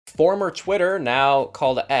Former Twitter, now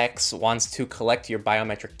called X, wants to collect your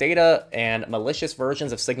biometric data, and malicious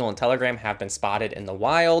versions of Signal and Telegram have been spotted in the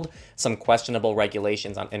wild. Some questionable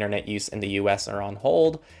regulations on internet use in the US are on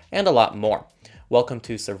hold, and a lot more. Welcome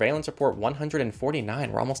to Surveillance Report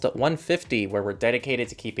 149. We're almost at 150, where we're dedicated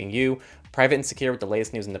to keeping you private and secure with the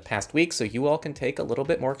latest news in the past week, so you all can take a little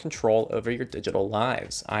bit more control over your digital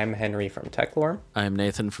lives. I'm Henry from Techlore. I'm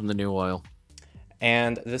Nathan from The New Oil.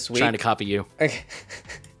 And this week... Trying to copy you.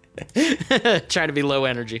 Trying to be low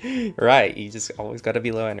energy. Right, you just always got to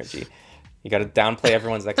be low energy. You got to downplay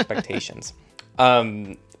everyone's expectations.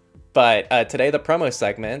 But today, the promo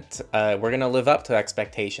segment, we're going to live up to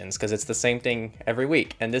expectations because it's the same thing every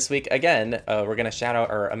week. And this week, again, we're going to shout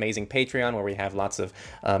out our amazing Patreon, where we have lots of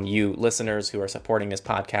you listeners who are supporting this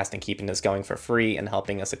podcast and keeping this going for free and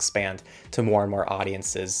helping us expand to more and more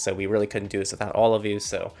audiences. So we really couldn't do this without all of you.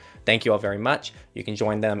 So thank you all very much. You can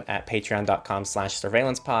join them at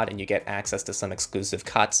patreon.com/surveillancepod, and you get access to some exclusive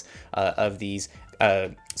cuts of these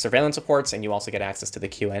surveillance reports, and you also get access to the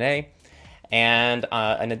Q&A. And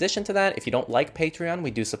in addition to that, if you don't like Patreon,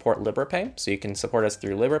 we do support LibrePay, so you can support us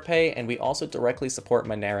through LibrePay, and we also directly support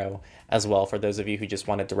Monero as well, for those of you who just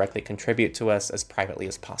want to directly contribute to us as privately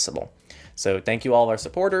as possible. So thank you all our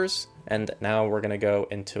supporters, and now we're going to go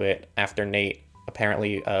into it after Nate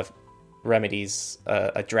apparently remedies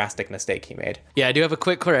a drastic mistake he made. Yeah, I do have a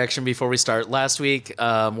quick correction before we start. Last week,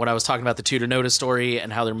 when I was talking about the Tudor Notice story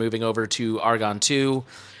and how they're moving over to Argon 2,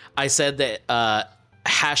 I said that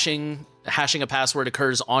hashing a password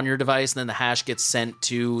occurs on your device, and then the hash gets sent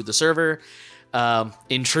to the server.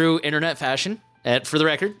 In true internet fashion, for the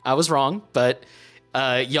record, I was wrong, but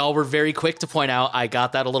y'all were very quick to point out I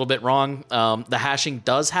got that a little bit wrong. The hashing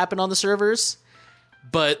does happen on the servers,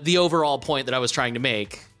 but the overall point that I was trying to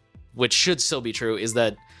make, which should still be true, is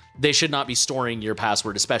that they should not be storing your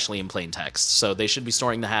password, especially in plain text. So they should be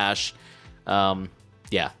storing the hash.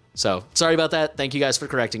 So sorry about that. Thank you guys for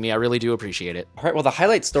correcting me. I really do appreciate it. All right. Well, the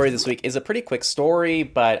highlight story this week is a pretty quick story,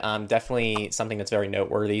 but definitely something that's very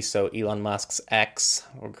noteworthy. So Elon Musk's X,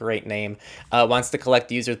 a great name, wants to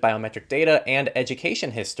collect users' biometric data and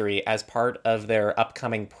education history as part of their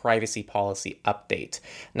upcoming privacy policy update.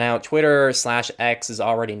 Now, Twitter/X is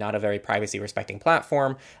already not a very privacy-respecting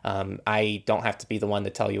platform. I don't have to be the one to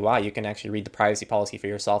tell you why. You can actually read the privacy policy for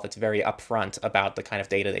yourself. It's very upfront about the kind of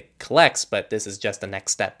data it collects, but this is just the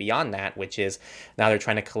next step beyond that, which is now they're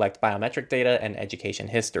trying to collect biometric data and education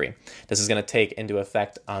history. This is going to take into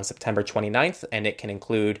effect on September 29th, and it can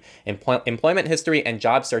include employment history and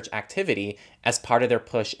job search activity as part of their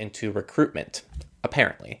push into recruitment,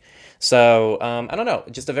 apparently. So, I don't know,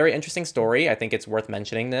 just a very interesting story. I think it's worth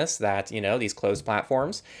mentioning this, that, these closed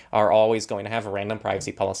platforms are always going to have random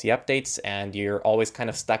privacy policy updates, and you're always kind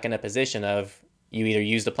of stuck in a position of you either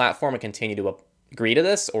use the platform and continue to agree to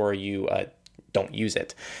this, or you don't use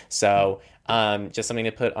it. So just something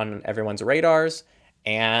to put on everyone's radars.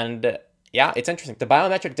 And yeah, it's interesting. The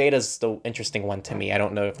biometric data is the interesting one to me. I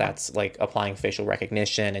don't know if that's like applying facial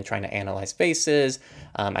recognition and trying to analyze faces.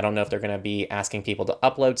 I don't know if they're going to be asking people to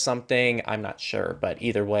upload something. I'm not sure. But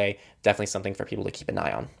either way, definitely something for people to keep an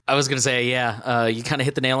eye on. I was going to say, you kind of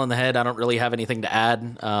hit the nail on the head. I don't really have anything to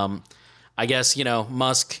add. I guess,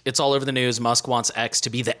 Musk, it's all over the news. Musk wants X to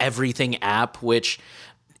be the everything app, which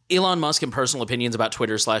Elon Musk and personal opinions about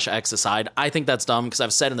Twitter/X aside, I think that's dumb, because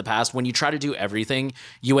I've said in the past, when you try to do everything,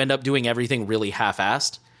 you end up doing everything really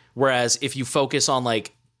half-assed. Whereas if you focus on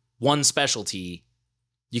like one specialty,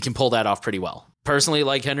 you can pull that off pretty well. Personally,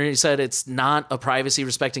 like Henry said, it's not a privacy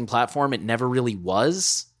respecting platform. It never really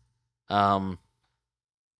was.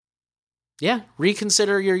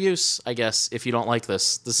 Reconsider your use, I guess, if you don't like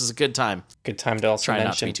this. This is a good time. Good time to also try mention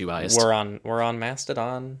not to be too biased. We're on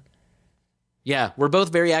Mastodon. Yeah, we're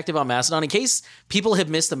both very active on Mastodon. In case people have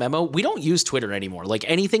missed the memo, we don't use Twitter anymore. Like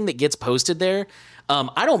anything that gets posted there,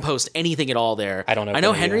 I don't post anything at all there. I don't know. I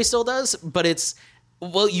know Henry still does, but it's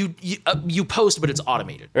you post, but it's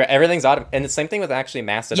automated. Right, everything's automated, and the same thing with actually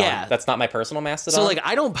Mastodon. Yeah, that's not my personal Mastodon. So like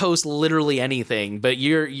I don't post literally anything, but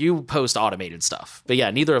you post automated stuff. But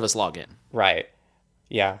yeah, neither of us log in. Right.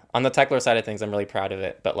 Yeah. On the Techlore side of things, I'm really proud of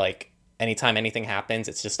it, but like, anytime anything happens,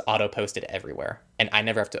 it's just auto-posted everywhere. And I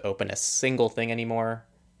never have to open a single thing anymore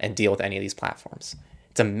and deal with any of these platforms.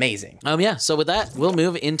 It's amazing. So with that, we'll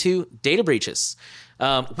move into data breaches.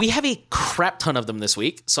 We have a crap ton of them this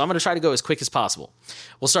week, so I'm going to try to go as quick as possible.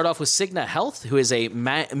 We'll start off with Cigna Health, who is a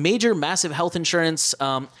massive health insurance.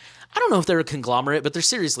 I don't know if they're a conglomerate, but they're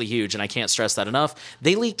seriously huge, and I can't stress that enough.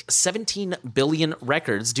 They leaked 17 billion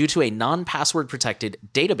records due to a non-password protected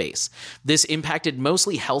database. This impacted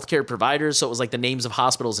mostly healthcare providers, so it was like the names of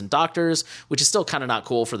hospitals and doctors, which is still kind of not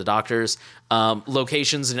cool for the doctors,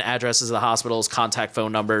 locations and addresses of the hospitals, contact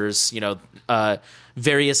phone numbers,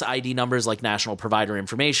 various ID numbers like national provider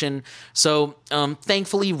information. So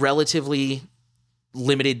thankfully, relatively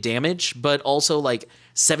limited damage, but also like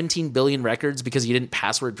 17 billion records because you didn't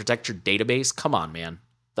password protect your database. Come on, man.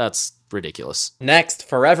 That's ridiculous. Next,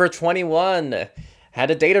 Forever 21 had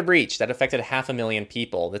a data breach that affected 500,000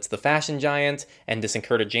 people. It's the fashion giant, and this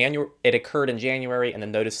occurred in January, and the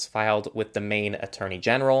notice was filed with the Maine Attorney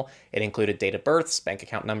General. It included date of births, bank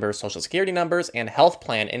account numbers, social security numbers, and health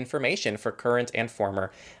plan information for current and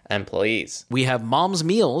former employees. We have Mom's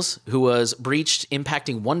Meals, who was breached,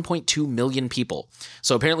 impacting 1.2 million people.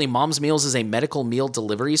 So apparently Mom's Meals is a medical meal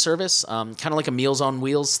delivery service, kind of like a Meals on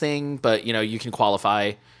Wheels thing, but you can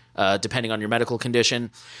qualify depending on your medical condition.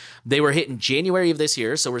 They were hit in January of this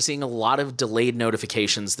year, so we're seeing a lot of delayed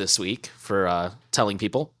notifications this week for telling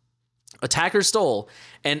people. Attackers stole,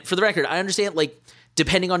 and for the record, I understand,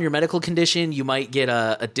 depending on your medical condition, you might get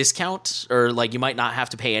a discount, or you might not have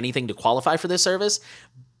to pay anything to qualify for this service,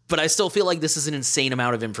 but I still feel like this is an insane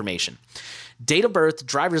amount of information. Date of birth,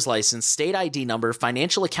 driver's license, state ID number,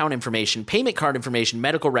 financial account information, payment card information,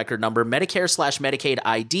 medical record number, Medicare/Medicaid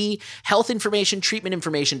ID, health information, treatment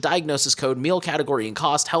information, diagnosis code, meal category and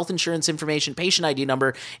cost, health insurance information, patient ID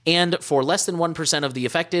number, and for less than 1% of the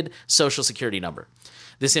affected, social security number.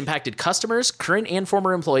 This impacted customers, current and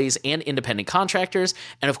former employees, and independent contractors.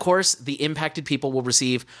 And of course, the impacted people will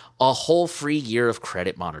receive a whole free year of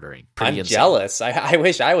credit monitoring. I'm jealous. I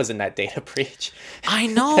wish I was in that data breach. I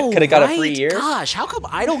know. Could have got a free year. Gosh, how come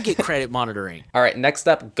I don't get credit monitoring? All right, next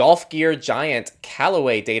up, golf gear giant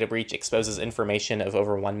Callaway data breach exposes information of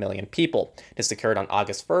over 1 million people. This occurred on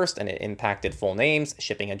August 1st, and it impacted full names,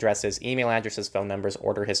 shipping addresses, email addresses, phone numbers,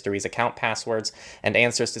 order histories, account passwords, and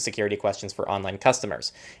answers to security questions for online customers.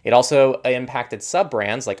 It also impacted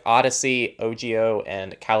sub-brands like Odyssey, OGO,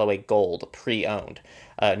 and Callaway Gold, pre-owned.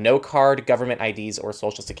 No card, government IDs, or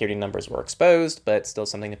social security numbers were exposed, but still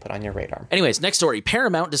something to put on your radar. Anyways, next story.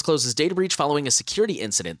 Paramount discloses data breach following a security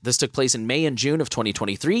incident. This took place in May and June of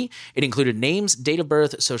 2023. It included names, date of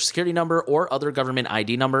birth, social security number, or other government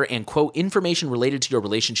ID number, and, quote, information related to your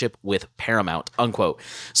relationship with Paramount, unquote.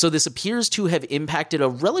 So this appears to have impacted a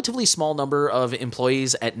relatively small number of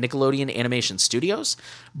employees at Nickelodeon Animation Studios,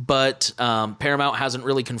 but Paramount hasn't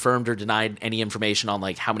really confirmed or denied any information on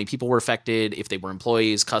how many people were affected, if they were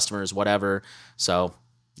employees, customers, whatever. So,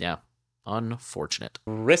 yeah, unfortunate.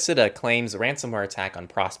 Risida claims ransomware attack on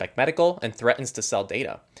Prospect Medical and threatens to sell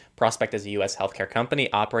data. Prospect is a U.S. healthcare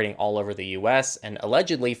company operating all over the U.S., and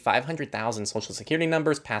allegedly 500,000 social security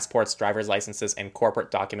numbers, passports, driver's licenses, and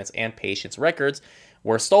corporate documents and patients' records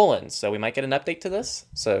were stolen. So we might get an update to this,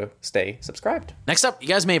 so stay subscribed. Next up, you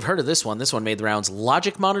guys may have heard of this one. This one made the rounds.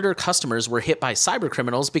 Logic Monitor customers were hit by cyber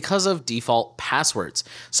criminals because of default passwords.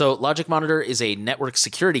 So Logic Monitor is a network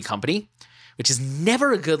security company, which is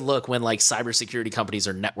never a good look when cybersecurity companies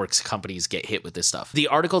or networks companies get hit with this stuff. The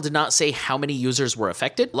article did not say how many users were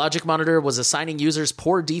affected. Logic Monitor was assigning users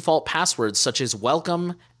poor default passwords such as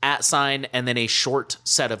welcome, @ and then a short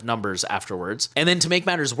set of numbers afterwards. And then to make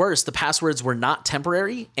matters worse, the passwords were not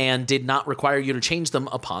temporary and did not require you to change them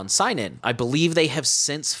upon sign-in. I believe they have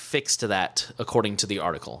since fixed that according to the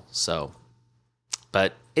article.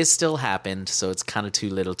 But it still happened, so it's kind of too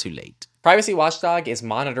little too late. Privacy Watchdog is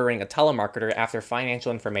monitoring a telemarketer after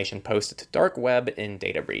financial information posted to dark web in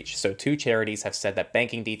data breach. So 2 charities have said that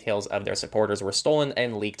banking details of their supporters were stolen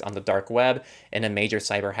and leaked on the dark web in a major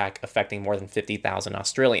cyber hack affecting more than 50,000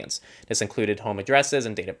 Australians. This included home addresses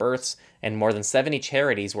and date of births, and more than 70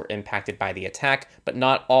 charities were impacted by the attack, but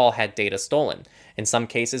not all had data stolen. In some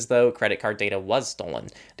cases, though, credit card data was stolen.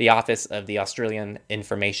 The Office of the Australian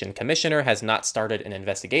Information Commissioner has not started an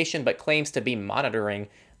investigation, but claims to be monitoring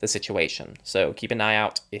the situation. So keep an eye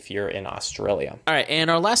out if you're in Australia. All right, and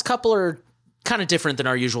our last couple are kind of different than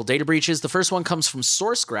our usual data breaches. The first one comes from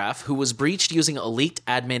SourceGraph, who was breached using a leaked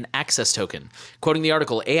admin access token. Quoting the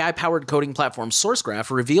article, AI-powered coding platform SourceGraph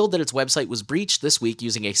revealed that its website was breached this week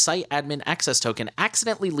using a site admin access token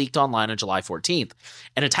accidentally leaked online on July 14th.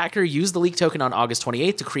 An attacker used the leaked token on August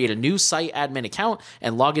 28th to create a new site admin account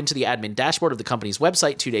and log into the admin dashboard of the company's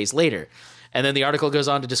website 2 days later. And then the article goes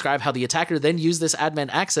on to describe how the attacker then used this admin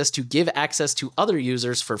access to give access to other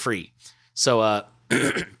users for free. So,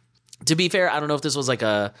 to be fair, I don't know if this was like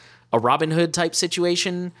a Robin Hood type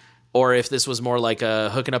situation or if this was more like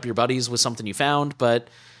hooking up your buddies with something you found, but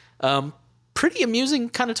pretty amusing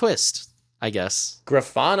kind of twist. I guess.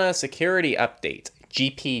 Grafana security update.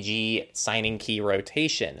 GPG signing key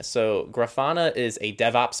rotation. So Grafana is a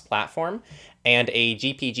DevOps platform, and a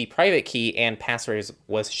GPG private key and passwords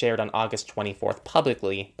was shared on August 24th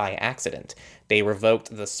publicly by accident. They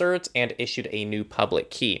revoked the cert and issued a new public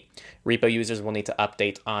key. Repo users will need to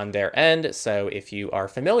update on their end, so if you are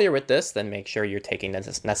familiar with this, then make sure you're taking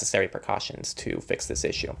the necessary precautions to fix this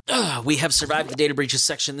issue. We have survived the data breaches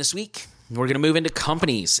section this week. We're going to move into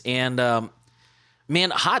companies, and man,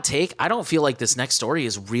 hot take, I don't feel like this next story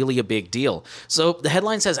is really a big deal. So the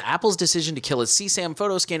headline says, Apple's decision to kill its CSAM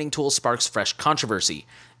photo scanning tool sparks fresh controversy.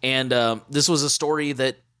 And this was a story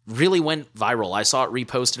that really went viral. I saw it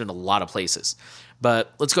reposted in a lot of places.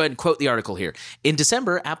 But let's go ahead and quote the article here. In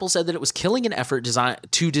December, Apple said that it was killing an effort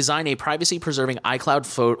to design a privacy-preserving iCloud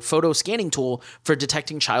photo scanning tool for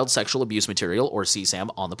detecting child sexual abuse material, or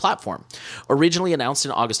CSAM, on the platform. Originally announced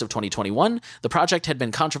in August of 2021, the project had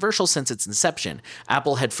been controversial since its inception.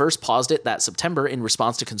 Apple had first paused it that September in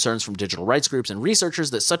response to concerns from digital rights groups and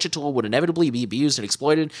researchers that such a tool would inevitably be abused and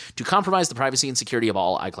exploited to compromise the privacy and security of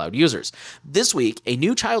all iCloud users. This week, a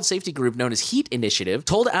new child safety group known as Heat Initiative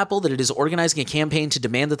told Apple that it is organizing a campaign to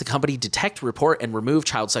demand that the company detect, report, and remove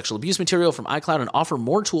child sexual abuse material from iCloud and offer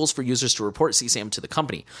more tools for users to report CSAM to the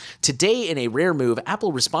company. Today, in a rare move,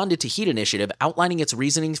 Apple responded to Heat Initiative, outlining its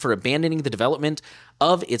reasonings for abandoning the development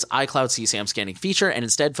of its iCloud CSAM scanning feature and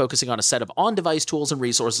instead focusing on a set of on-device tools and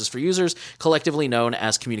resources for users, collectively known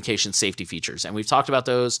as communication safety features. And we've talked about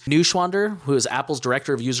those. Neuschwander, who is Apple's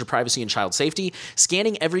Director of User Privacy and Child Safety,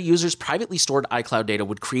 scanning every user's privately stored iCloud data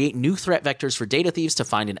would create new threat vectors for data thieves to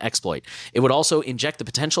find and exploit. It would also inject the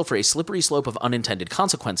potential for a slippery slope of unintended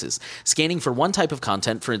consequences. Scanning for one type of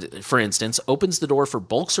content, for instance, opens the door for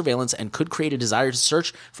bulk surveillance and could create a desire to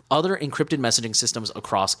search for other encrypted messaging systems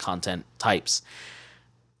across content types.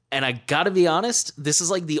 And I gotta be honest, this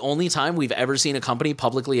is like the only time we've ever seen a company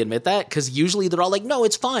publicly admit that, because usually they're all like, no,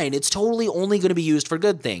 it's fine. It's totally only going to be used for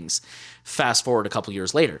good things. Fast forward a couple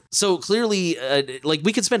years later. So clearly, like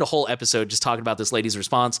we could spend a whole episode just talking about this lady's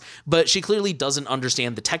response, but she clearly doesn't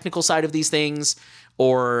understand the technical side of these things,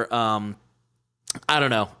 or I don't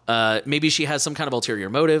know. Maybe she has some kind of ulterior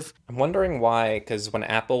motive. I'm wondering why, because when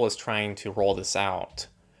Apple was trying to roll this out,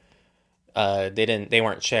 they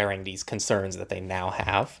weren't sharing these concerns that they now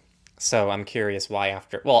have. So I'm curious why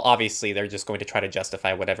after, well, obviously they're just going to try to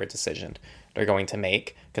justify whatever decision they're going to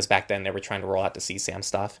make, because back then they were trying to roll out the CSAM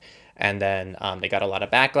stuff, and then they got a lot of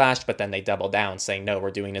backlash, but then they doubled down saying, no, we're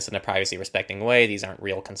doing this in a privacy respecting way. These aren't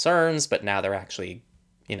real concerns, but now they're actually,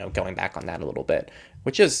 going back on that a little bit,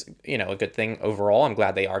 which is, a good thing overall. I'm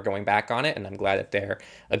glad they are going back on it, and I'm glad that they're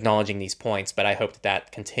acknowledging these points, but I hope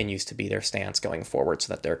that continues to be their stance going forward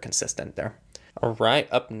so that they're consistent there. All right,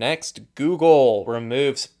 up next, Google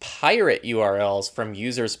removes pirate URLs from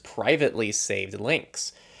users' privately saved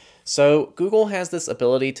links. So Google has this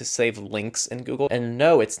ability to save links in Google, and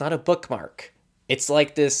no, it's not a bookmark. It's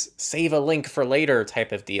like this save a link for later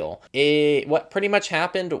type of deal. What pretty much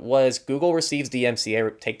happened was Google receives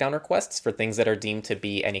DMCA takedown requests for things that are deemed to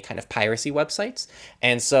be any kind of piracy websites.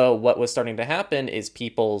 And so what was starting to happen is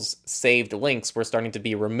people's saved links were starting to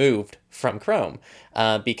be removed from Chrome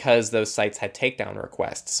because those sites had takedown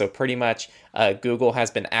requests. So pretty much Google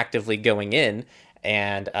has been actively going in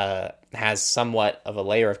and has somewhat of a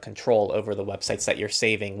layer of control over the websites that you're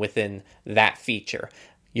saving within that feature.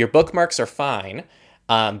 Your bookmarks are fine,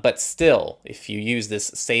 but still, if you use this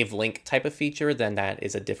save link type of feature, then that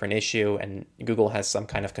is a different issue, and Google has some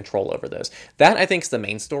kind of control over those. That, I think, is the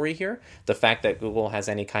main story here. The fact that Google has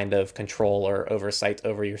any kind of control or oversight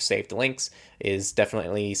over your saved links is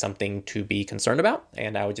definitely something to be concerned about,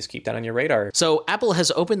 and I would just keep that on your radar. So Apple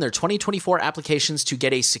has opened their 2024 applications to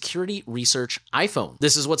get a security research iPhone.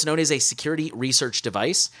 This is what's known as a security research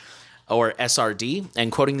device, or SRD,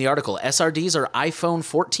 and quoting the article, SRDs are iPhone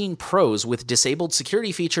 14 Pros with disabled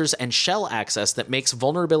security features and shell access that makes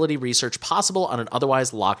vulnerability research possible on an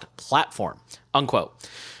otherwise locked platform, unquote.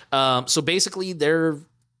 So basically, they're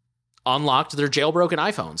unlocked, they're jailbroken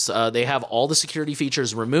iPhones. They have all the security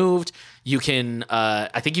features removed. You can,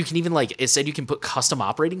 I think you can even, like it said, you can put custom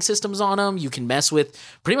operating systems on them. You can mess with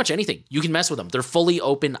pretty much anything. You can mess with them. They're fully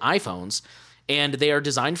open iPhones, and they are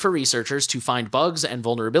designed for researchers to find bugs and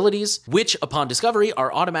vulnerabilities, which upon discovery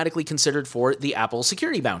are automatically considered for the Apple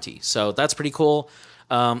security bounty. So that's pretty cool.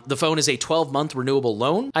 The phone is a 12-month renewable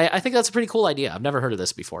loan. I think that's a pretty cool idea. I've never heard of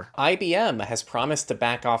this before. IBM has promised to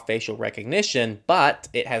back off facial recognition, but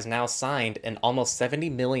it has now signed an almost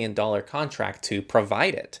 $70 million contract to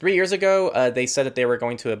provide it. 3 years ago, they said that they were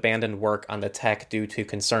going to abandon work on the tech due to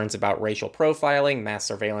concerns about racial profiling, mass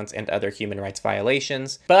surveillance, and other human rights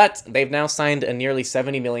violations. But they've now signed a nearly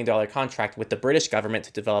 $70 million contract with the British government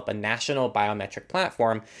to develop a national biometric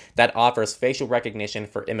platform that offers facial recognition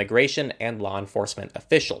for immigration and law enforcement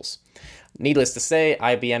officials. Needless to say,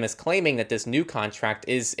 IBM is claiming that this new contract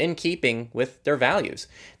is in keeping with their values.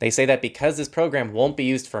 They say that because this program won't be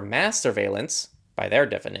used for mass surveillance, by their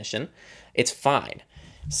definition, it's fine.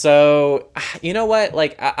 So, you know what?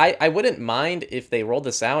 Like, I wouldn't mind if they rolled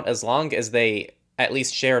this out as long as they at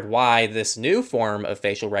least shared why this new form of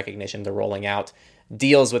facial recognition they're rolling out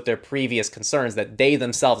deals with their previous concerns that they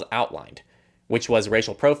themselves outlined, which was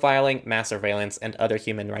racial profiling, mass surveillance, and other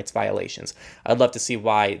human rights violations. I'd love to see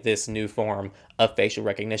why this new form of facial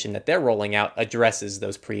recognition that they're rolling out addresses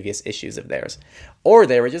those previous issues of theirs. Or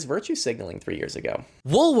they were just virtue signaling 3 years ago.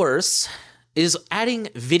 Woolworths is adding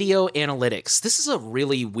video analytics. This is a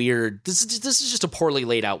really weird, this is just a poorly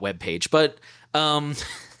laid out webpage, but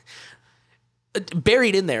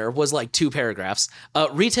buried in there was like 2 paragraphs.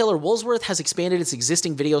 Retailer Woolworth has expanded its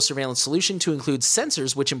existing video surveillance solution to include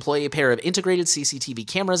sensors which employ a pair of integrated CCTV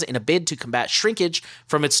cameras in a bid to combat shrinkage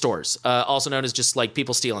from its stores, also known as just like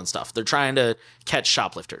people stealing stuff. They're trying to catch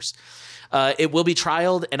shoplifters. It will be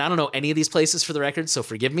trialed, and I don't know any of these places for the record, so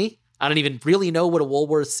forgive me. I don't even really know what a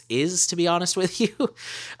Woolworths is, to be honest with you.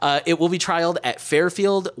 It will be trialed at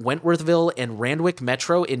Fairfield, Wentworthville, and Randwick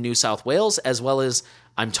Metro in New South Wales, as well as,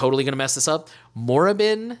 I'm totally going to mess this up,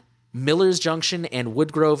 Moorabbin, Millers Junction, and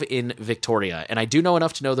Woodgrove in Victoria. And I do know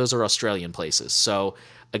enough to know those are Australian places. So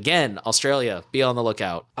again, Australia, be on the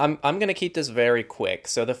lookout. I'm going to keep this very quick.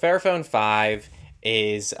 So the Fairphone 5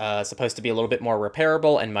 is supposed to be a little bit more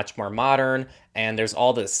repairable and much more modern, and there's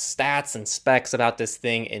all the stats and specs about this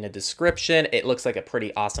thing in a description. It looks like a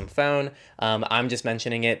pretty awesome phone. I'm just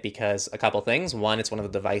mentioning it because a couple things. One, it's one of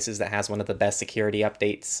the devices that has one of the best security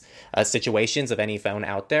updates situations of any phone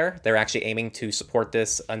out there. They're actually aiming to support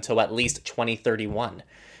this until at least 2031,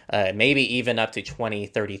 maybe even up to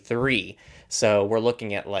 2033. So we're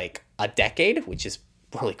looking at like a decade, which is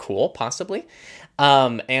really cool, possibly.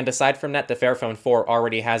 And aside from that, the Fairphone 4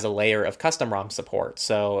 already has a layer of custom ROM support,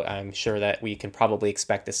 so I'm sure that we can probably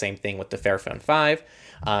expect the same thing with the Fairphone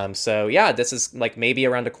 5. So yeah, this is like maybe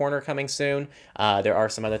around the corner coming soon. There are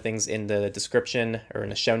some other things in the description or in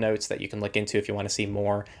the show notes that you can look into if you want to see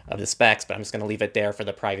more of the specs, but I'm just going to leave it there for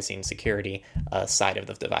the privacy and security side of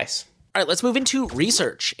the device. All right, let's move into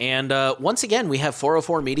research. And once again, we have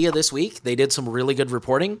 404 Media this week. They did some really good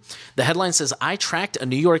reporting. The headline says, I tracked a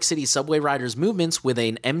New York City subway rider's movements with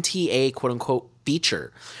an MTA quote-unquote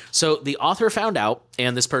feature. So the author found out,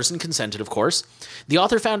 and this person consented, of course, the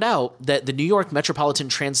author found out that the New York Metropolitan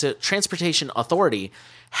Transportation Authority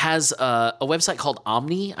has a website called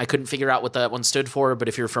Omni. I couldn't figure out what that one stood for, but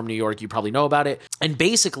if you're from New York, you probably know about it. And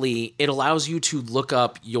basically, it allows you to look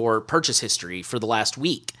up your purchase history for the last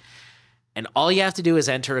week. And all you have to do is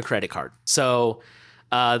enter a credit card. So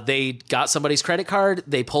they got somebody's credit card,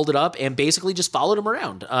 they pulled it up, and basically just followed them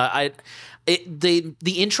around. The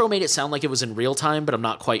intro made it sound like it was in real time, but I'm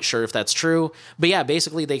not quite sure if that's true. But yeah,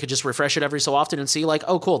 basically they could just refresh it every so often and see like,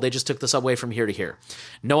 oh, cool, they just took the subway from here to here.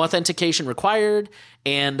 No authentication required.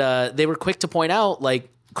 And they were quick to point out, like,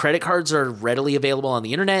 credit cards are readily available on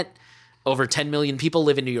the internet. Over 10 million people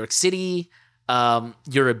live in New York City.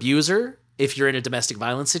 Your abuser, if you're in a domestic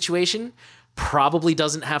violence situation, probably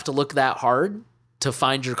doesn't have to look that hard to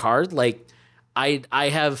find your card. Like, I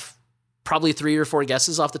have probably 3 or 4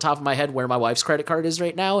 guesses off the top of my head where my wife's credit card is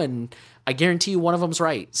right now, and I guarantee you one of them's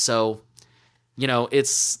right. So, you know,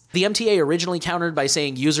 it's the MTA originally countered by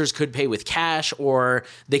saying users could pay with cash, or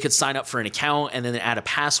they could sign up for an account and then add a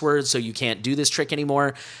password, so you can't do this trick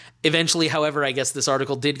anymore. Eventually, however, I guess this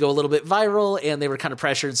article did go a little bit viral, and they were kind of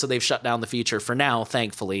pressured, so they've shut down the feature for now,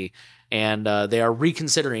 thankfully. And they are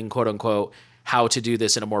reconsidering, quote unquote, how to do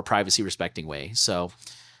this in a more privacy respecting way. So,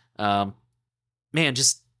 man,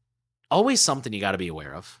 just always something you got to be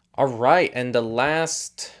aware of. All right. And the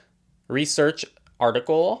last research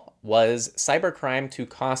article was cybercrime to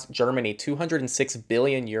cost Germany 206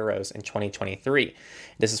 billion euros in 2023.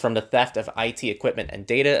 This is from the theft of IT equipment and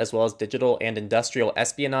data, as well as digital and industrial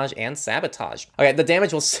espionage and sabotage. Okay, the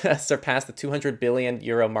damage will surpass the 200 billion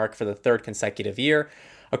euro mark for the 3rd consecutive year,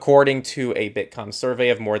 according to a Bitkom survey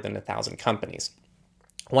of more than 1,000 companies.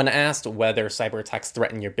 When asked whether cyber attacks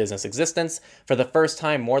threaten your business existence, for the first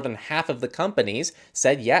time, more than half of the companies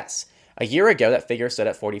said yes. A year ago, that figure stood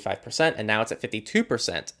at 45%, and now it's at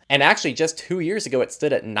 52%. And actually, just 2 years ago, it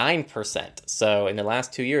stood at 9%. So in the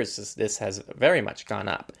last 2 years, this has very much gone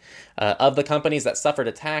up. Of the companies that suffered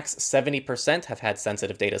attacks, 70% have had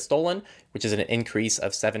sensitive data stolen, which is an increase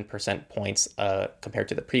of 7% points compared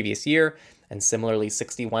to the previous year. And similarly,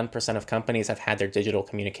 61% of companies have had their digital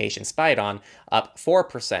communication spied on, up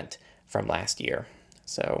 4% from last year.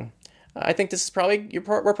 So I think this is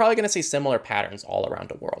we're probably going to see similar patterns all around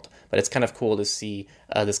the world. But it's kind of cool to see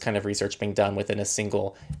this kind of research being done within a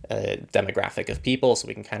single demographic of people, so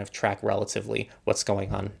we can kind of track relatively what's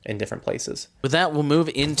going on in different places. With that, we'll move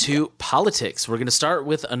into politics. We're going to start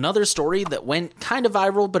with another story that went kind of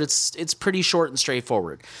viral, but it's pretty short and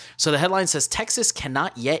straightforward. So the headline says, Texas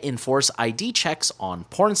cannot yet enforce ID checks on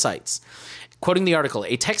porn sites. Quoting the article,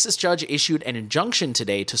 a Texas judge issued an injunction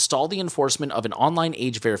today to stall the enforcement of an online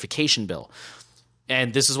age verification bill.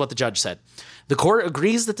 And this is what the judge said. The court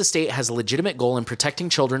agrees that the state has a legitimate goal in protecting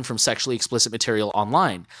children from sexually explicit material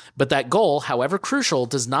online, but that goal, however crucial,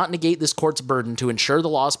 does not negate this court's burden to ensure the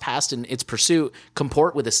laws passed in its pursuit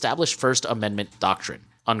comport with established First Amendment doctrine,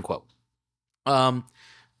 unquote.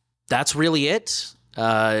 That's really it.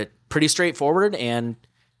 Pretty straightforward, and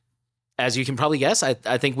as you can probably guess, I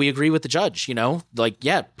think we agree with the judge,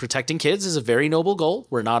 protecting kids is a very noble goal.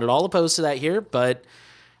 We're not at all opposed to that here, but,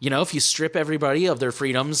 if you strip everybody of their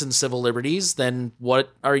freedoms and civil liberties, then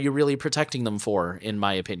what are you really protecting them for, in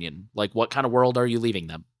my opinion? Like, what kind of world are you leaving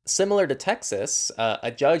them? Similar to Texas,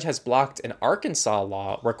 a judge has blocked an Arkansas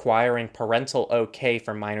law requiring parental okay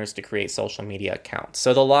for minors to create social media accounts.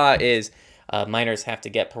 So the law is minors have to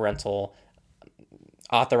get parental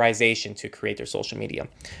authorization to create their social media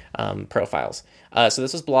profiles. So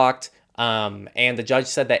this was blocked, and the judge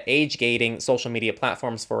said that age gating social media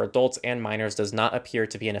platforms for adults and minors does not appear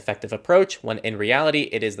to be an effective approach, when in reality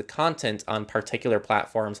it is the content on particular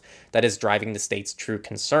platforms that is driving the state's true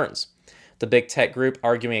concerns. The big tech group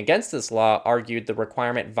arguing against this law argued the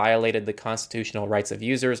requirement violated the constitutional rights of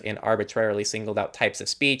users and arbitrarily singled out types of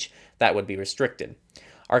speech that would be restricted.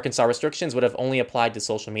 Arkansas restrictions would have only applied to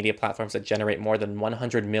social media platforms that generate more than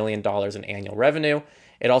 $100 million in annual revenue.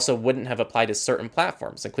 It also wouldn't have applied to certain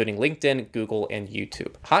platforms, including LinkedIn, Google, and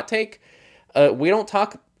YouTube. Hot take, we don't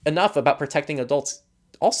talk enough about protecting adults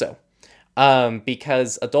also,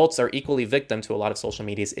 because adults are equally victim to a lot of social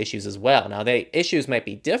media's issues as well. Now, the issues might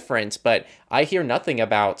be different, but I hear nothing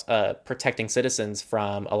about protecting citizens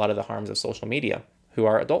from a lot of the harms of social media who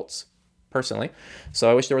are adults, personally.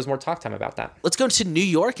 So I wish there was more talk time about that. Let's go to New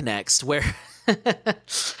York next, where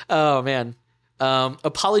oh man.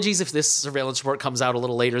 Apologies if this surveillance report comes out a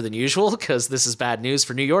little later than usual, because this is bad news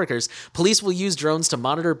for New Yorkers. Police will use drones to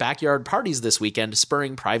monitor backyard parties this weekend,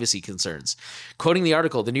 spurring privacy concerns. Quoting the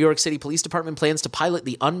article, the New York City Police Department plans to pilot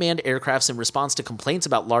the unmanned aircrafts in response to complaints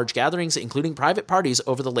about large gatherings, including private parties,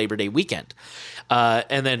 over the Labor Day weekend.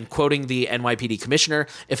 And then quoting the NYPD commissioner,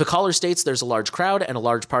 if a caller states there's a large crowd and a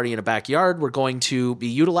large party in a backyard, we're going to be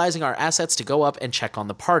utilizing our assets to go up and check on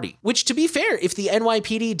the party. Which, to be fair, if the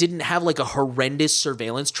NYPD didn't have like a horrendous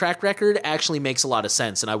surveillance track record, actually makes a lot of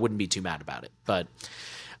sense, and I wouldn't be too mad about it. But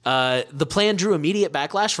the plan drew immediate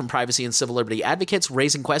backlash from privacy and civil liberty advocates,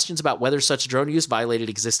 raising questions about whether such drone use violated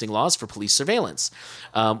existing laws for police surveillance.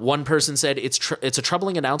 One person said it's a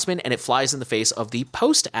troubling announcement, and it flies in the face of the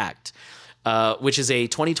Post Act, which is a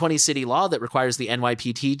 2020 city law that requires the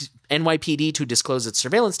NYPD to disclose its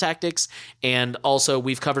surveillance tactics. And also,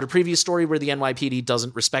 we've covered a previous story where the NYPD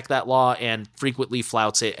doesn't respect that law and frequently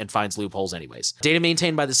flouts it and finds loopholes anyways. Data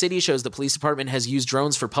maintained by the city shows the police department has used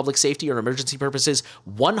drones for public safety or emergency purposes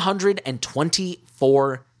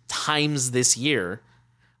 124 times this year,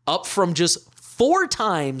 up from just 4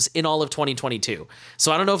 times in all of 2022.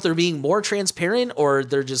 So I don't know if they're being more transparent or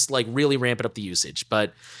they're just like really ramping up the usage.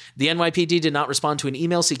 But the NYPD did not respond to an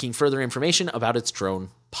email seeking further information about its drone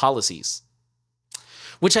policies,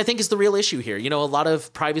 which I think is the real issue here. A lot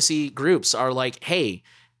of privacy groups are like, hey,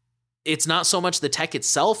 it's not so much the tech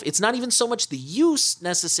itself. It's not even so much the use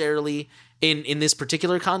necessarily in this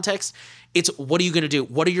particular context. It's what are you going to do?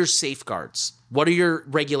 What are your safeguards? What are your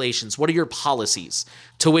regulations? What are your policies?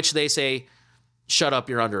 To which they say, shut up,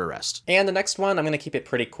 you're under arrest. And the next one, I'm going to keep it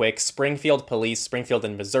pretty quick. Springfield Police, Springfield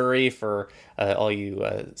in Missouri, for all you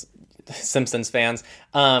Simpsons fans.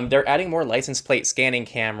 They're adding more license plate scanning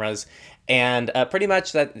cameras, and pretty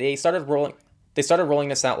much that they started rolling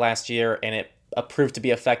this out last year, and it proved to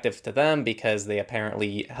be effective to them because they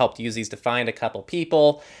apparently helped use these to find a couple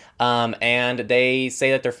people. And they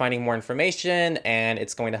say that they're finding more information and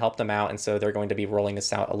it's going to help them out. And so they're going to be rolling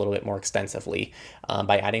this out a little bit more extensively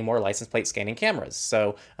by adding more license plate scanning cameras.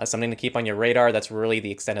 So something to keep on your radar. That's really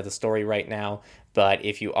the extent of the story right now. But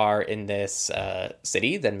if you are in this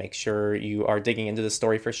city, then make sure you are digging into the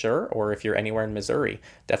story for sure. Or if you're anywhere in Missouri,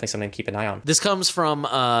 definitely something to keep an eye on. This comes from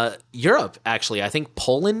Europe, actually. I think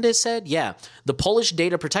Poland is said. Yeah. The Polish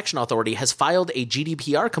Data Protection Authority has filed a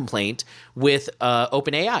GDPR complaint with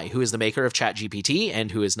OpenAI, who is the maker of ChatGPT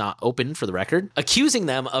and who is not open for the record, accusing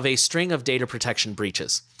them of a string of data protection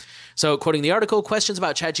breaches. So, quoting the article, questions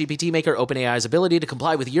about ChatGPT maker OpenAI's ability to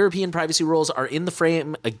comply with European privacy rules are in the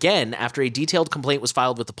frame again after a detailed complaint was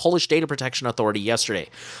filed with the Polish Data Protection Authority yesterday.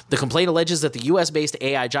 The complaint alleges that the US-based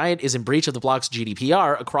AI giant is in breach of the bloc's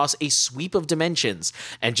GDPR across a sweep of dimensions,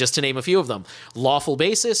 and just to name a few of them, lawful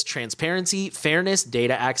basis, transparency, fairness,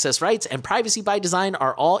 data access rights, and privacy by design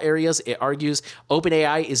are all areas it argues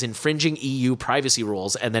OpenAI is infringing EU privacy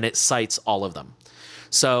rules, and then it cites all of them.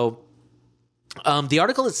 So, the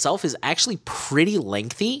article itself is actually pretty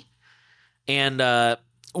lengthy, and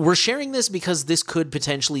we're sharing this because this could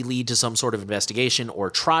potentially lead to some sort of investigation or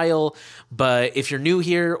trial. But if you're new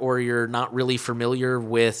here or you're not really familiar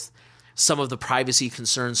with some of the privacy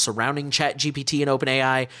concerns surrounding ChatGPT and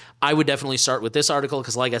OpenAI, I would definitely start with this article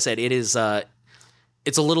because, like I said, it's a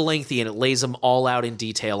little lengthy and it lays them all out in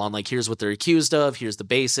detail on, like, here's what they're accused of, here's the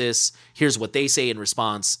basis, here's what they say in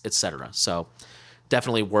response, etc. So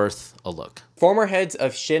definitely worth a look. Former heads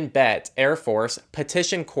of Shin Bet Air Force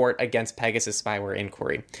petition court against Pegasus spyware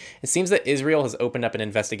inquiry. It seems that Israel has opened up an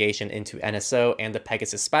investigation into NSO and the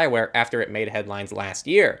Pegasus spyware after it made headlines last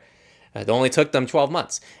year. It only took them 12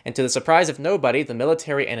 months, and to the surprise of nobody, the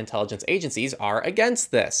military and intelligence agencies are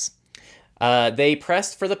against this. They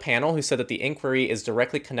pressed for the panel, who said that the inquiry is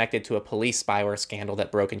directly connected to a police spyware scandal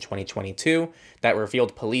that broke in 2022 that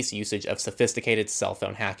revealed police usage of sophisticated cell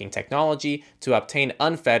phone hacking technology to obtain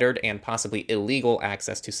unfettered and possibly illegal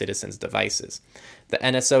access to citizens' devices. The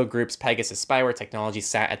NSO group's Pegasus spyware technology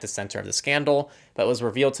sat at the center of the scandal, but was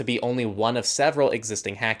revealed to be only one of several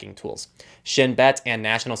existing hacking tools. Shin Bet and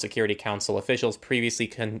National Security Council officials previously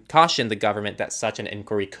cautioned the government that such an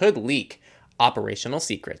inquiry could leak operational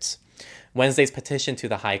secrets. Wednesday's petition to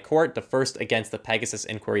the High Court, the first against the Pegasus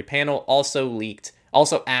inquiry panel,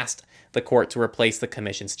 also asked the court to replace the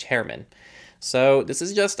commission's chairman. So this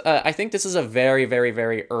is just, I think this is a very, very,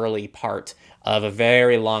 very early part of a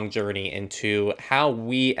very long journey into how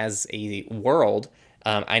we as a world,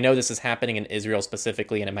 I know this is happening in Israel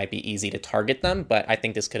specifically and it might be easy to target them, but I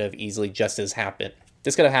think this could have easily just as happened.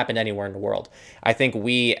 This could have happened anywhere in the world. I think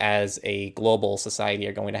we as a global society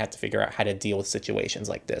are going to have to figure out how to deal with situations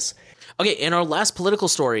like this. Okay, in our last political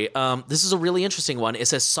story, this is a really interesting one. It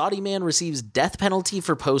says Saudi man receives death penalty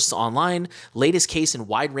for posts online, latest case in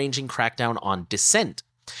wide-ranging crackdown on dissent.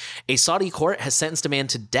 A Saudi court has sentenced a man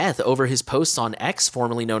to death over his posts on X,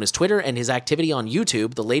 formerly known as Twitter, and his activity on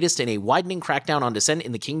YouTube, the latest in a widening crackdown on dissent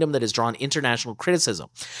in the kingdom that has drawn international criticism.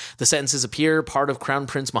 The sentences appear part of Crown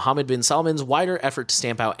Prince Mohammed bin Salman's wider effort to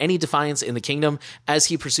stamp out any defiance in the kingdom as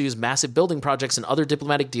he pursues massive building projects and other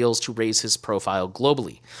diplomatic deals to raise his profile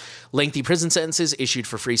globally. Lengthy prison sentences issued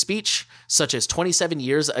for free speech, such as 27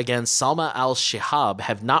 years against Salma al-Shihab,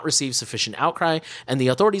 have not received sufficient outcry, and the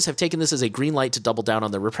authorities have taken this as a green light to double down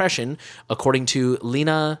on their repression, according to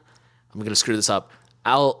Lina, I'm going to screw this up,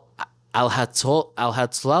 Al-Hatlal,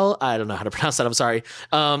 I don't know how to pronounce that, I'm sorry.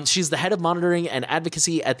 She's the head of monitoring and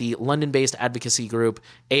advocacy at the London-based advocacy group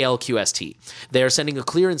ALQST. They are sending a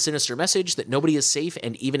clear and sinister message that nobody is safe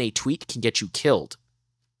and even a tweet can get you killed.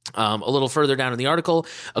 A little further down in the article,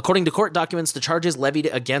 according to court documents, the charges levied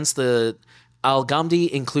against the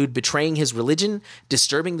Al-Ghamdi include betraying his religion,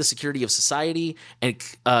 disturbing the security of society, and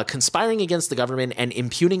conspiring against the government and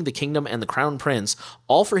impugning the kingdom and the crown prince,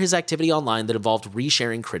 all for his activity online that involved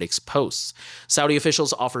resharing critics' posts. Saudi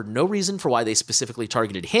officials offered no reason for why they specifically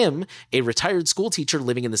targeted him, a retired school teacher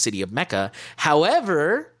living in the city of Mecca.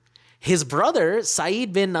 However, his brother,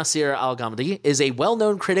 Saeed bin Nasir al-Ghamdi, is a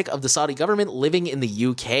well-known critic of the Saudi government living in the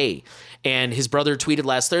UK. And his brother tweeted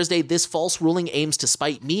last Thursday, "This false ruling aims to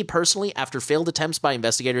spite me personally after failed attempts by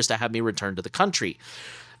investigators to have me returned to the country."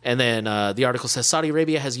 And then the article says Saudi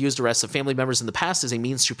Arabia has used arrests of family members in the past as a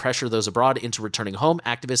means to pressure those abroad into returning home,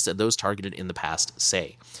 activists and those targeted in the past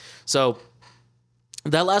say. So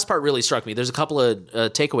that last part really struck me. There's a couple of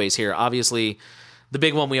takeaways here. Obviously, the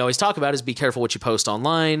big one we always talk about is be careful what you post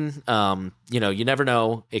online. You never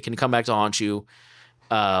know. It can come back to haunt you.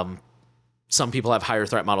 Some people have higher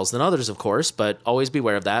threat models than others, of course, but always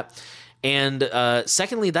beware of that. And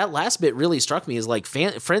secondly, that last bit really struck me, is like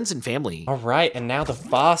friends and family. All right, and now the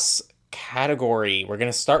FOSS category. We're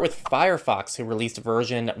going to start with Firefox, who released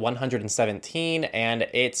version 117, and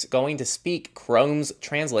it's going to speak Chrome's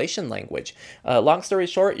translation language. Long story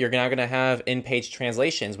short, you're now going to have in-page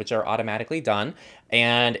translations, which are automatically done,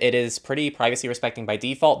 and it is pretty privacy respecting by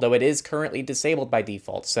default, though it is currently disabled by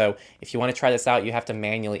default. So if you want to try this out, you have to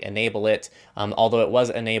manually enable it, although it was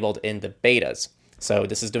enabled in the betas. So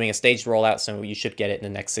this is doing a staged rollout, so you should get it in the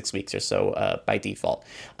next 6 weeks or so by default.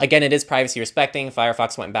 Again, it is privacy respecting.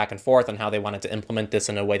 Firefox went back and forth on how they wanted to implement this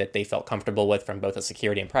in a way that they felt comfortable with from both a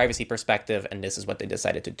security and privacy perspective, and this is what they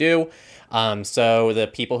decided to do. So the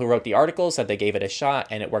people who wrote the article said they gave it a shot,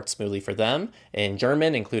 and it worked smoothly for them in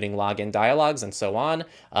German, including login dialogues and so on,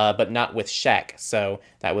 but not with Shek. So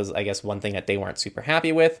that was, I guess, one thing that they weren't super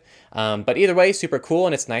happy with. But either way, super cool,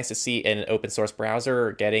 and it's nice to see an open source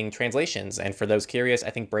browser getting translations. And for those curious, I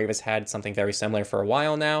think Brave has had something very similar for a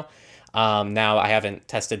while now. Now, I haven't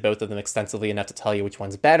tested both of them extensively enough to tell you which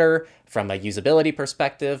one's better from a usability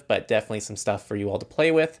perspective, but definitely some stuff for you all to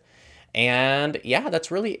play with. And yeah,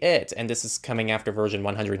 that's really it. And this is coming after version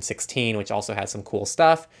 116, which also has some cool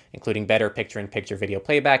stuff, including better picture-in-picture video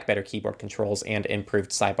playback, better keyboard controls, and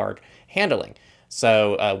improved sidebar handling.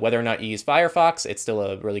 So whether or not you use Firefox, it's still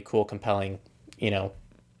a really cool, compelling,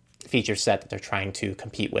 feature set that they're trying to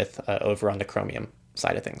compete with over on the Chromium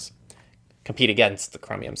side of things. Compete against the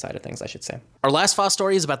Chromium side of things, I should say. Our last FOSS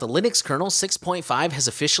story is about the Linux kernel 6.5 has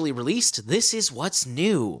officially released. This is what's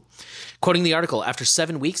new. Quoting the article, after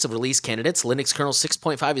 7 weeks of release candidates, Linux kernel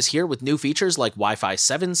 6.5 is here with new features like Wi-Fi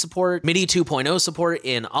 7 support, MIDI 2.0 support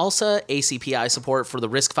in ALSA, ACPI support for the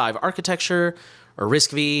RISC-V architecture, or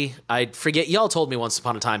RISC-V. I forget, y'all told me once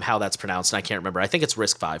upon a time how that's pronounced, and I can't remember. I think it's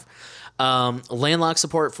RISC-V. Landlock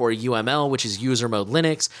support for UML, which is user mode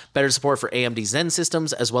Linux, better support for AMD Zen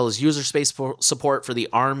systems, as well as user space support for the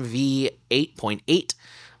ARM v8.8,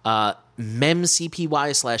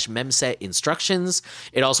 memcpy/memset instructions.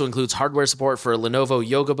 It also includes hardware support for Lenovo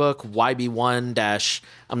YogaBook, YB1-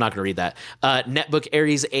 I'm not going to read that, Netbook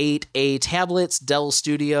Aries 8A tablets, Dell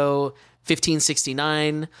Studio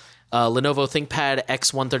 1569, Lenovo ThinkPad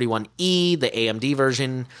X131E, the AMD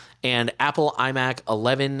version, and Apple iMac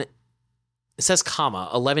 11. It says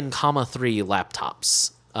 11,3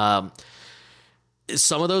 laptops.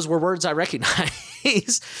 Some of those were words I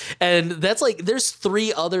recognize. And that's like, there's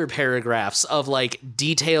 3 other paragraphs of like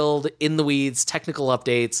detailed in the weeds technical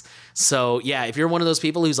updates. So yeah, if you're one of those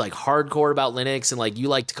people who's like hardcore about Linux and like you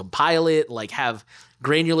like to compile it, like have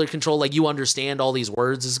granular control, like you understand all these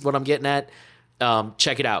words is what I'm getting at.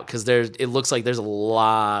 Check it out, because it looks like there's a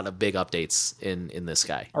lot of big updates in this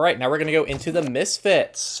guy. All right, now we're going to go into the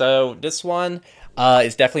Misfits. So this one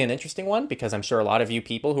is definitely an interesting one, because I'm sure a lot of you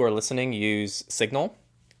people who are listening use Signal,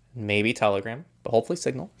 maybe Telegram, but hopefully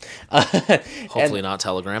Signal. Hopefully not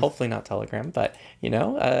Telegram. Hopefully not Telegram, but,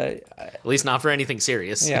 at least not for anything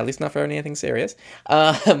serious. Yeah, at least not for anything serious.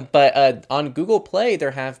 But on Google Play, there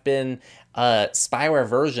have been spyware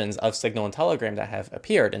versions of Signal and Telegram that have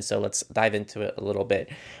appeared, and so let's dive into it a little bit.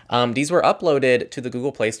 These were uploaded to the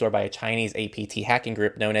Google Play Store by a Chinese APT hacking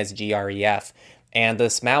group known as GREF, and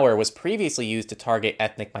this malware was previously used to target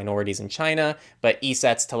ethnic minorities in China, but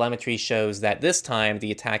ESET's telemetry shows that this time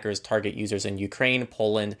the attackers target users in Ukraine,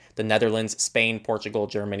 Poland, the Netherlands, Spain, Portugal,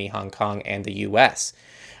 Germany, Hong Kong, and the US.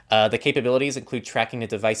 The capabilities include tracking the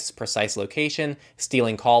device's precise location,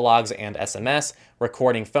 stealing call logs and SMS,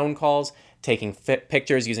 recording phone calls, taking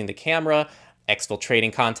pictures using the camera,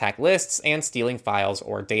 exfiltrating contact lists, and stealing files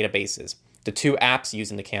or databases. The 2 apps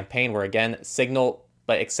used in the campaign were, again, Signal,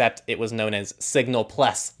 but except it was known as Signal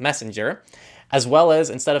Plus Messenger, as well as,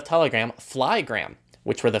 instead of Telegram, Flygram,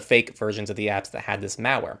 which were the fake versions of the apps that had this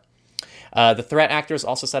malware. The threat actors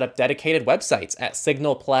also set up dedicated websites at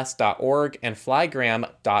signalplus.org and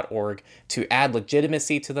flygram.org to add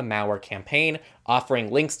legitimacy to the malware campaign, offering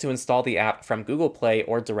links to install the app from Google Play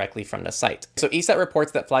or directly from the site. So ESET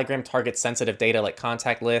reports that Flygram targets sensitive data like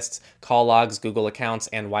contact lists, call logs, Google accounts,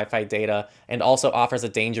 and Wi-Fi data, and also offers a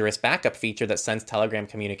dangerous backup feature that sends Telegram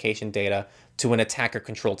communication data to an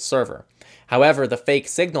attacker-controlled server. However, the fake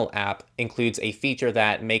Signal app includes a feature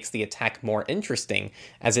that makes the attack more interesting,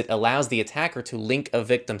 as it allows the attacker to link a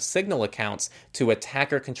victim's Signal accounts to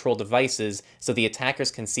attacker-controlled devices so the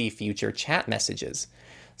attackers can see future chat messages.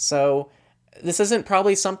 So this isn't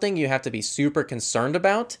probably something you have to be super concerned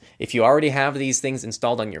about if you already have these things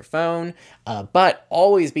installed on your phone, but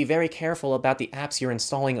always be very careful about the apps you're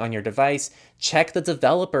installing on your device. Check the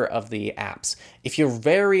developer of the apps. If you're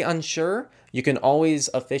very unsure, you can always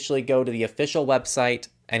officially go to the official website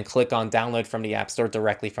and click on download from the App Store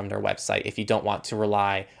directly from their website if you don't want to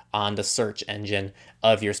rely on the search engine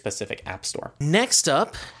of your specific app store. Next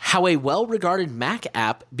up, how a well-regarded Mac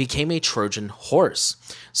app became a Trojan horse.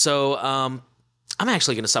 So I'm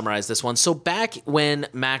actually going to summarize this one. So back when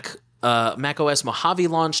macOS Mojave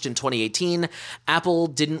launched in 2018, Apple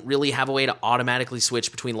didn't really have a way to automatically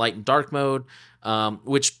switch between light and dark mode,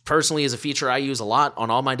 which personally is a feature I use a lot on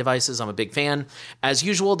all my devices. I'm a big fan. As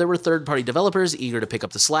usual, there were third-party developers eager to pick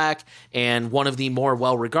up the slack, and one of the more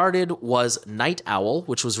well-regarded was Night Owl,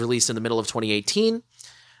 which was released in the middle of 2018.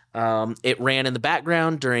 It ran in the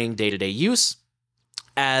background during day-to-day use.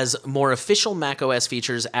 As more official macOS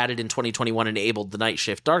features added in 2021 enabled the night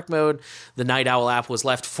shift dark mode, the Night Owl app was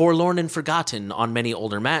left forlorn and forgotten on many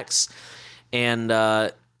older Macs.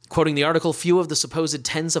 And quoting the article, few of the supposed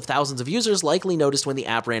tens of thousands of users likely noticed when the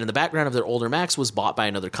app ran in the background of their older Macs was bought by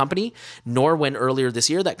another company, nor when earlier this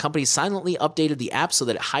year that company silently updated the app so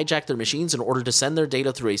that it hijacked their machines in order to send their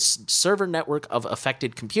data through a server network of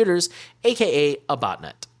affected computers, aka a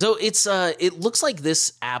botnet. So it looks like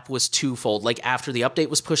this app was twofold. Like after the update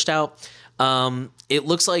was pushed out, it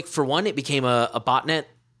looks like for one, it became a botnet.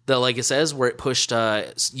 Like it says, where it pushed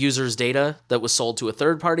users' data that was sold to a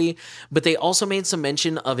third party. But they also made some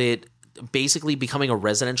mention of it basically becoming a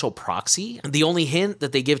residential proxy. The only hint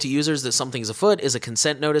that they give to users that something's afoot is a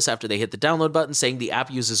consent notice after they hit the download button saying the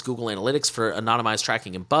app uses Google Analytics for anonymized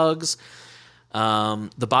tracking and bugs. The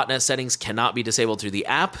botnet settings cannot be disabled through the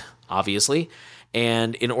app, obviously.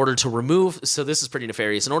 And in order to remove, so this is pretty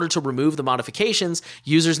nefarious, in order to remove the modifications,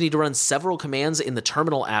 users need to run several commands in the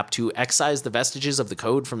terminal app to excise the vestiges of the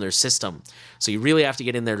code from their system. So you really have to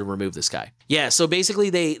get in there to remove this guy. Yeah, so basically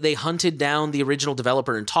they hunted down the original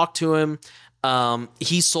developer and talked to him.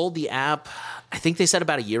 He sold the app, I think they said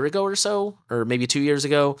about a year ago or so, or maybe 2 years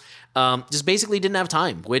ago. Just basically didn't have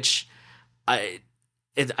time, which I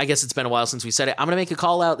guess it's been a while since we said it. I'm going to make a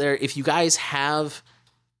call out there. If you guys have...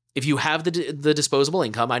 If you have the disposable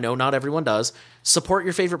income, I know not everyone does, support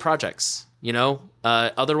your favorite projects,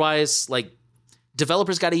 otherwise, like,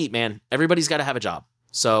 developers got to eat, man. Everybody's got to have a job.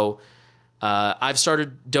 So I've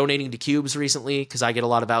started donating to Cubes recently because I get a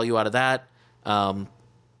lot of value out of that. I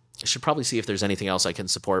should probably see if there's anything else I can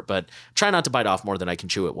support, but try not to bite off more than I can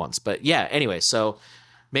chew at once. But yeah, anyway, so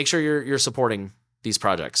make sure you're supporting these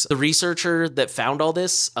projects. The researcher that found all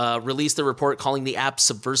this released a report calling the app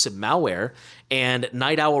subversive malware, and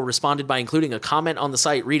Night Owl responded by including a comment on the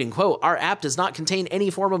site reading, quote, "Our app does not contain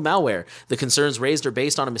any form of malware. The concerns raised are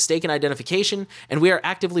based on a mistaken identification, and we are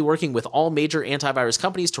actively working with all major antivirus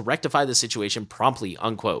companies to rectify the situation promptly,"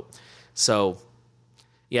 unquote. So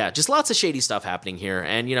yeah, just lots of shady stuff happening here.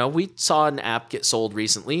 And, we saw an app get sold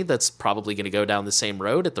recently that's probably going to go down the same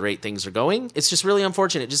road at the rate things are going. It's just really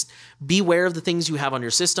unfortunate. Just beware of the things you have on your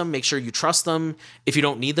system. Make sure you trust them. If you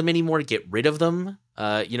don't need them anymore, get rid of them.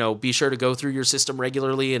 Be sure to go through your system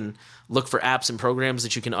regularly and look for apps and programs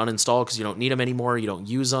that you can uninstall because you don't need them anymore. You don't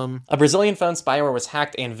use them. A Brazilian phone spyware was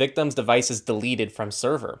hacked and victims' devices deleted from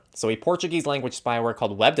server. So a Portuguese language spyware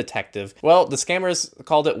called Web Detective, well, the scammers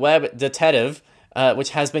called it Web Detetive, which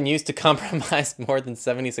has been used to compromise more than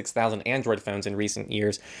 76,000 Android phones in recent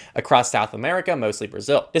years across South America, mostly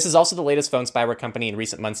Brazil. This is also the latest phone spyware company in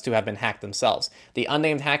recent months to have been hacked themselves. The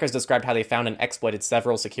unnamed hackers described how they found and exploited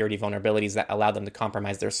several security vulnerabilities that allowed them to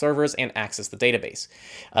compromise their servers and access the database.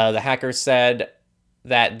 The hackers said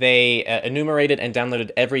that they enumerated and downloaded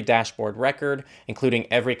every dashboard record, including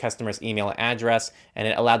every customer's email address, and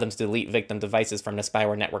it allowed them to delete victim devices from the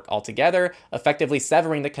spyware network altogether, effectively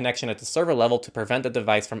severing the connection at the server level to prevent the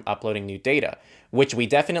device from uploading new data, which we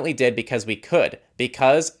definitely did because we could,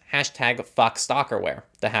 because #FoxStalkerware,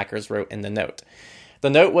 the hackers wrote in the note. The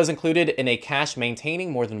note was included in a cache maintaining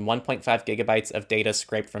more than 1.5 gigabytes of data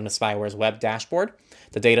scraped from the spyware's web dashboard.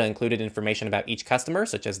 The data included information about each customer,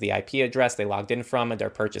 such as the IP address they logged in from and their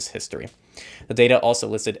purchase history. The data also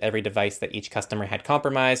listed every device that each customer had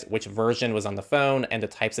compromised, which version was on the phone, and the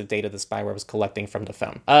types of data the spyware was collecting from the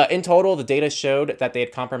phone. In total, the data showed that they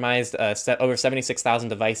had compromised over 76,000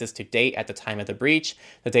 devices to date at the time of the breach.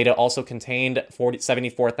 The data also contained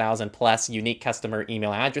 74,000 plus unique customer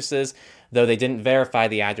email addresses, though they didn't verify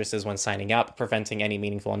the addresses when signing up, preventing any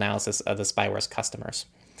meaningful analysis of the spyware's customers.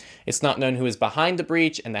 It's not known who is behind the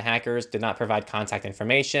breach, and the hackers did not provide contact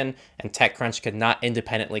information, and TechCrunch could not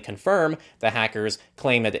independently confirm the hackers'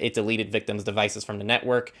 claim that it deleted victims' devices from the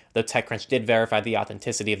network, though TechCrunch did verify the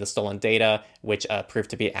authenticity of the stolen data, which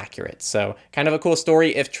proved to be accurate. So kind of a cool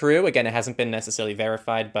story if true. Again, it hasn't been necessarily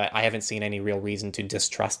verified, but I haven't seen any real reason to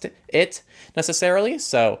distrust it necessarily.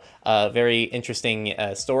 So very interesting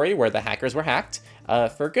story where the hackers were hacked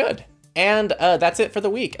for good. And that's it for the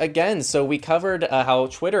week. Again, so we covered how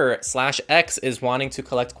Twitter/X is wanting to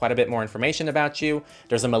collect quite a bit more information about you.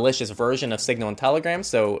 There's a malicious version of Signal and Telegram,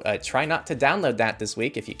 so try not to download that this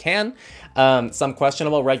week if you can. Some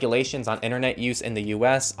questionable regulations on internet use in the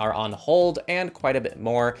US are on hold, and quite a bit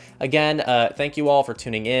more. Again, thank you all for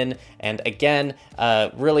tuning in. And again,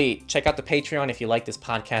 really check out the Patreon if you like this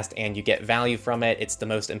podcast and you get value from it. It's the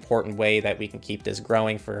most important way that we can keep this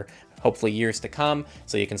growing for hopefully years to come.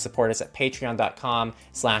 So you can support us at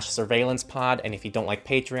patreon.com/surveillancepod. And if you don't like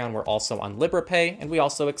Patreon, we're also on LibrePay, and we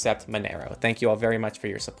also accept Monero. Thank you all very much for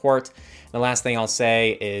your support. And the last thing I'll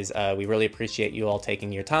say is we really appreciate you all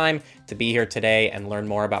taking your time to be here today and learn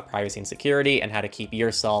more about privacy and security and how to keep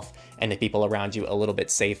yourself and the people around you a little bit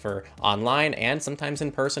safer online and sometimes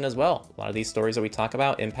in person as well. A lot of these stories that we talk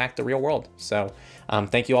about impact the real world. So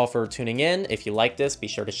thank you all for tuning in. If you like this, be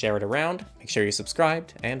sure to share it around. Make sure you're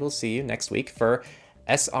subscribed, and we'll see you next week for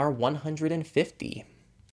SR150.